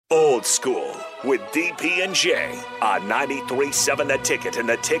Old School with DP and J on 93.7 The Ticket and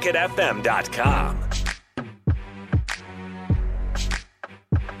theticketfm.com.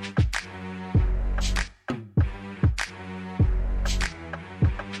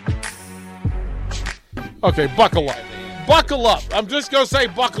 Okay, buckle up. Buckle up. I'm just going to say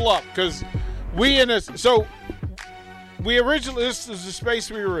buckle up because we in this. So we originally, this is the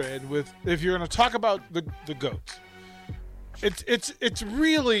space we were in with, if you're going to talk about the GOATs, it's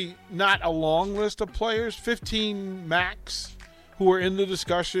really not a long list of players, 15 max who are in the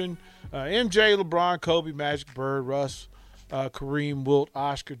discussion. MJ, LeBron, Kobe, Magic, Bird, Russ, Kareem, Wilt,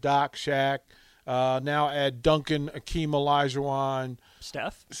 Oscar, Doc, Shaq. Now add Duncan, Akeem Olajuwon.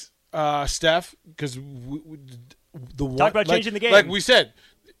 Steph, because the one talk about changing the game. Like we said,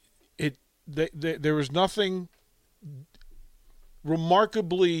 there was nothing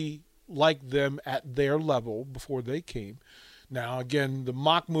remarkably like them at their level before they came. Now, again, the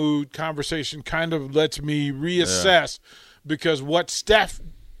Mahmoud conversation kind of lets me reassess because what Steph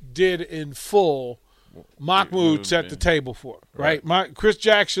did in full, Mahmoud set the table for, right? Chris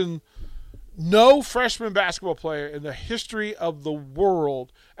Jackson, no freshman basketball player in the history of the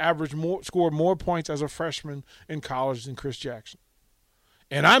world scored more points as a freshman in college than Chris Jackson.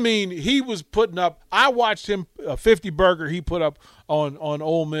 And I mean, he was putting up – I watched him a 50-burger he put up on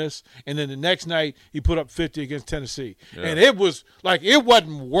Ole Miss, and then the next night he put up 50 against Tennessee. Yeah. And it was like it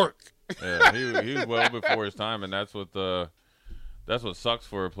wasn't work. Yeah, he was well before his time, and that's what sucks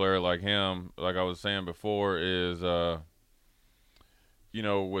for a player like him. Like I was saying before is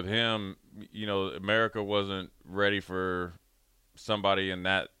with him, America wasn't ready for somebody in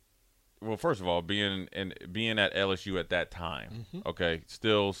that. Well, first of all, being at LSU at that time, okay,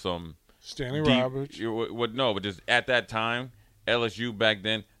 still some Stanley Roberts. But just at that time, LSU back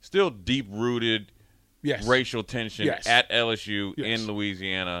then, still deep-rooted racial tension at LSU in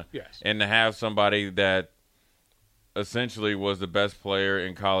Louisiana, and to have somebody that essentially was the best player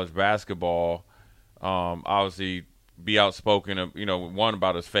in college basketball, obviously be outspoken, one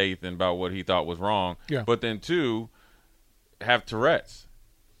about his faith and about what he thought was wrong, but then two, have Tourette's.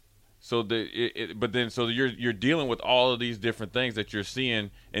 So you're dealing with all of these different things that you're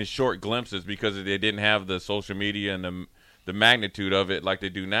seeing in short glimpses because they didn't have the social media and the magnitude of it like they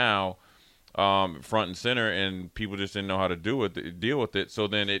do now, front and center, and people just didn't know how to deal with it. So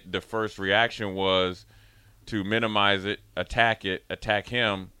then the first reaction was to minimize it, attack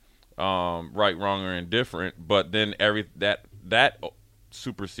him, right, wrong, or indifferent. But then that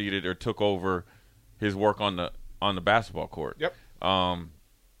superseded or took over his work on the basketball court. Yep.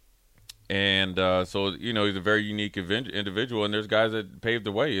 So he's a very unique individual, and there's guys that paved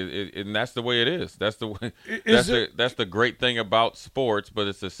the way, and that's the way it is. That's the way. That's the great thing about sports, but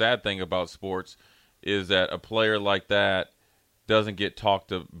it's the sad thing about sports is that a player like that doesn't get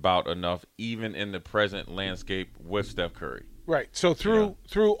talked about enough, even in the present landscape with Steph Curry. Right. So through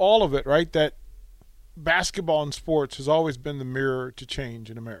all of it, right, that basketball and sports has always been the mirror to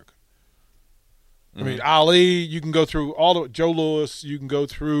change in America. I mean, Ali, you can go through all of Joe Louis, you can go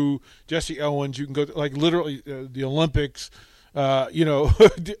through Jesse Owens, you can go like literally the Olympics,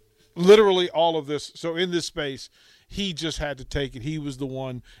 literally all of this. So in this space, he just had to take it. He was the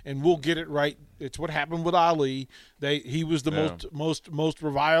one, and we'll get it right. It's what happened with Ali. He was the most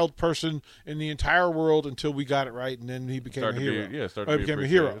reviled person in the entire world until we got it right, and then he became a hero. Became a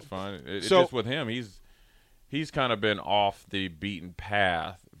hero. It's fine. It's just with him, he's kind of been off the beaten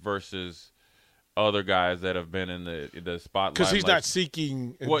path versus other guys that have been in the spotlight because he's not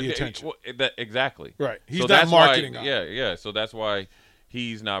seeking the attention. Exactly. Right. He's not marketing. Yeah. So that's why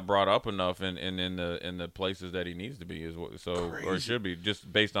he's not brought up enough in the places that he needs to be or should be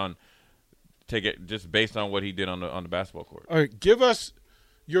just based on what he did on the basketball court. All right, give us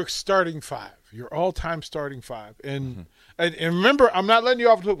your starting five, your all-time starting five, and remember, I'm not letting you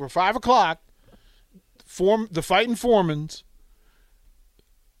off the hook. We're 5:00. The Fighting Foremans.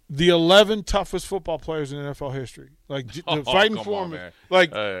 The 11 toughest football players in NFL history. Like the Fighting Foreman.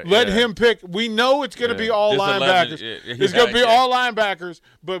 Let him pick. We know it's going to be all linebackers. It's going to be all linebackers,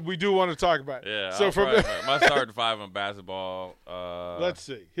 but we do want to talk about it. Yeah. So my starting five on basketball. Let's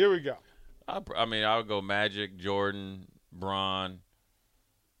see. Here we go. I'll go Magic, Jordan, Bron.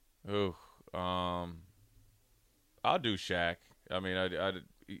 I'll do Shaq.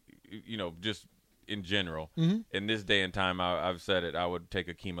 Just in general. In this day and time, I've said it, I would take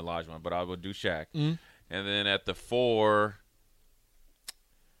Akeem Olajuwon, but I would do Shaq. And then at the 4,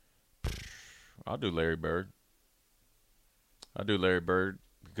 I'll do Larry Bird.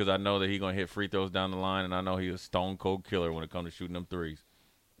 Because I know that he's going to hit free throws down the line, and I know he's a stone-cold killer when it comes to shooting them threes.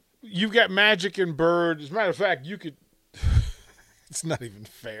 You've got Magic and Bird. As a matter of fact, you could It's not even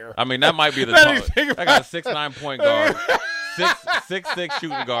fair. I mean, that might be the tallest. I got a 6'9" point guard, 6'6"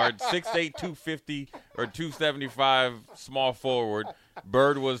 shooting guard, 6'8", 250 or 275 small forward.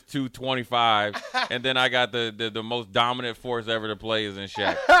 Bird was 225, and then I got the most dominant force ever to play is in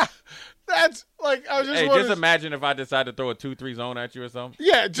Shaq. That's like I was just imagine if I decide to throw a 2-3 zone at you or something.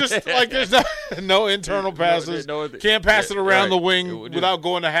 Yeah, just like there's no internal passes. Can't pass it around the wing without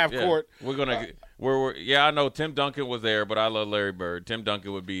going to half court. We're gonna I know Tim Duncan was there, but I love Larry Bird. Tim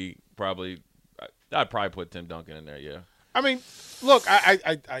Duncan would be I'd probably put Tim Duncan in there. Yeah. I mean, look,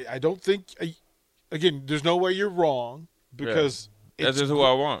 I don't think again. There's no way you're wrong because that's just who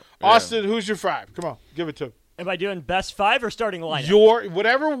I want. Austin, who's your 5? Come on, give it to him. Am I doing best 5 or starting lineup?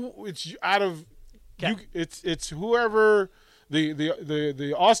 Whatever it's out of you. It's whoever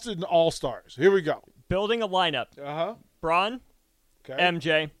the Austin All-Stars. Here we go. Building a lineup. Bron,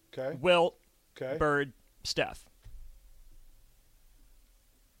 MJ, Wilt, Bird, Steph.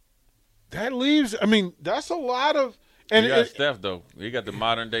 That leaves. I mean, that's a lot of. And you got Steph though. You got the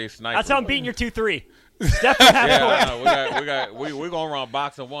modern day sniper. That's how I'm beating your 2-3. Steph we're gonna run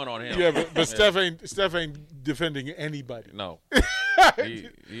boxing 1 on him. Yeah, but Steph ain't defending anybody. No,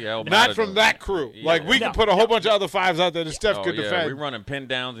 not from that crew. Like we can put a whole bunch of other 5s out there that Steph could defend. We're running pin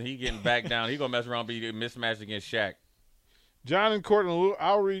downs and he getting back down. He gonna mess around, be mismatched against Shaq. John and Courtney,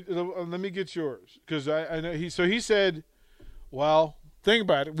 I'll read. Let me get yours because I know he. So he said, well. Think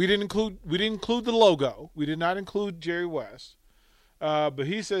about it. We didn't include the logo. We did not include Jerry West. But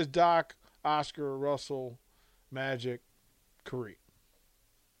he says Doc, Oscar, Russell, Magic, Kareem.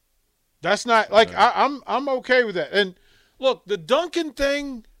 That's not like I'm okay with that. And look, the Duncan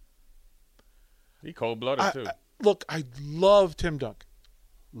thing. He cold-blooded too. Look, I love Tim Duncan.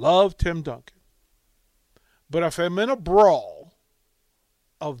 Love Tim Duncan. But if I'm in a brawl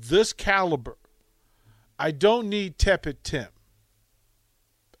of this caliber, I don't need tepid Tim.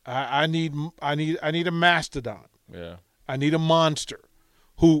 I need a mastodon. Yeah. I need a monster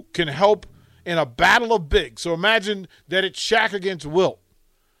who can help in a battle of bigs. So imagine that it's Shaq against Wilt.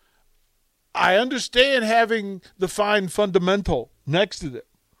 I understand having the fine fundamental next to them,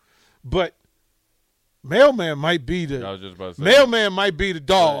 but Mailman might be the. I was just about to say, Mailman might be the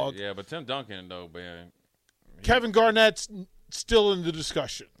dog. But Tim Duncan though, man. Kevin Garnett's still in the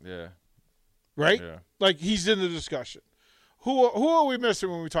discussion. Yeah. Right? Yeah. Like he's in the discussion. Who are we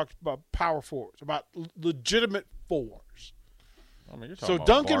missing when we talk about power forwards, about legitimate fours? I mean, you're talking about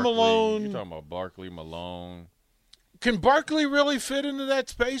Duncan Barkley, Malone. You're talking about Barkley, Malone. Can Barkley really fit into that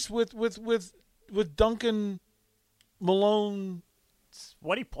space with Duncan, Malone?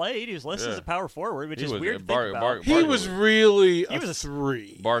 What he played, he was listed as a power forward, which is weird to think about. He was really a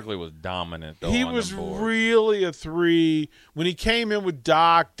 3. Barkley was dominant, though. He was really a 3. When he came in with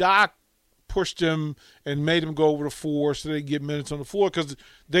Doc pushed him and made him go over to 4 so they could get minutes on the floor because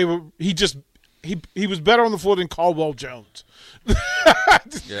he was better on the floor than Caldwell Jones.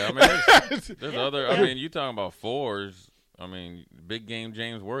 Yeah, I mean, there's other. I mean, you talking about 4s. I mean, big game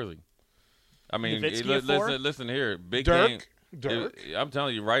James Worthy. I mean, listen here, big Dirk. game. I'm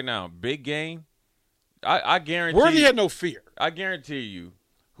telling you right now, big game. I guarantee. Worthy had no fear. I guarantee you,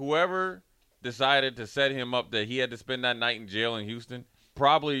 whoever decided to set him up that he had to spend that night in jail in Houston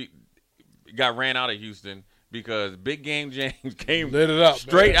probably got ran out of Houston because Big Game James came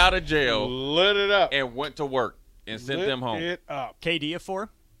straight out of jail, lit it up, and went to work and sent them home. Lit it up. KD at 4?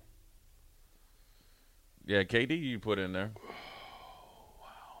 Yeah, KD you put in there. Oh,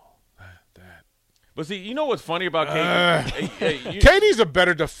 wow. That. But see, you know what's funny about KD? KD's a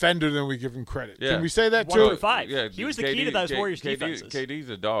better defender than we give him credit. Yeah. Can we say that too? 1.5. Yeah, he was the key to those Warriors defenses. KD's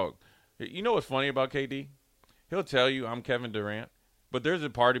a dog. You know what's funny about KD? He'll tell you I'm Kevin Durant. But there's a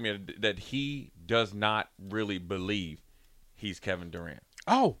part of me that he does not really believe he's Kevin Durant.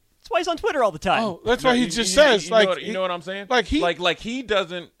 Oh. That's why he's on Twitter all the time. Oh, that's why he just says. You know what I'm saying? Like he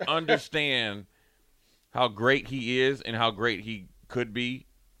doesn't understand how great he is and how great he could be,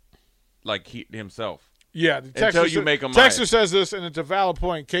 like he himself. Yeah. Until you make him Texas says this, and it's a valid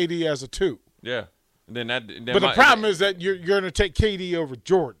point. KD has a 2. Yeah. And then but the problem is that you're going to take KD over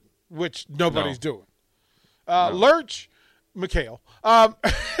Jordan, which nobody's doing. Lurch. McHale,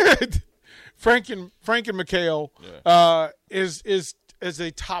 Frank and McHale is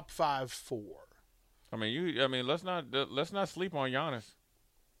a top 5 4. I mean, let's not sleep on Giannis.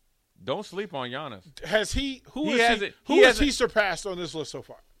 Don't sleep on Giannis. Who has he surpassed on this list so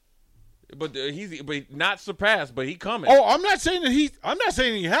far? But he's not surpassed, but he coming. Oh, I'm not saying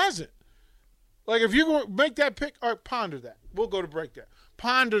he hasn't. Like if you're going to make that pick, all right, ponder that. We'll go to break that.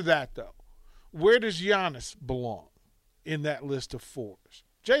 Ponder that though. Where does Giannis belong in that list of 4s?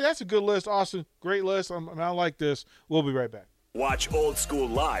 Jay, that's a good list. Austin, great list. I like this. We'll be right back. Watch Old School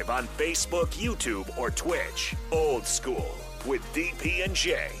live on Facebook, YouTube, or Twitch. Old School with DP and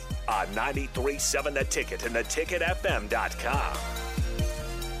J on 93.7 The Ticket and theticketfm.com.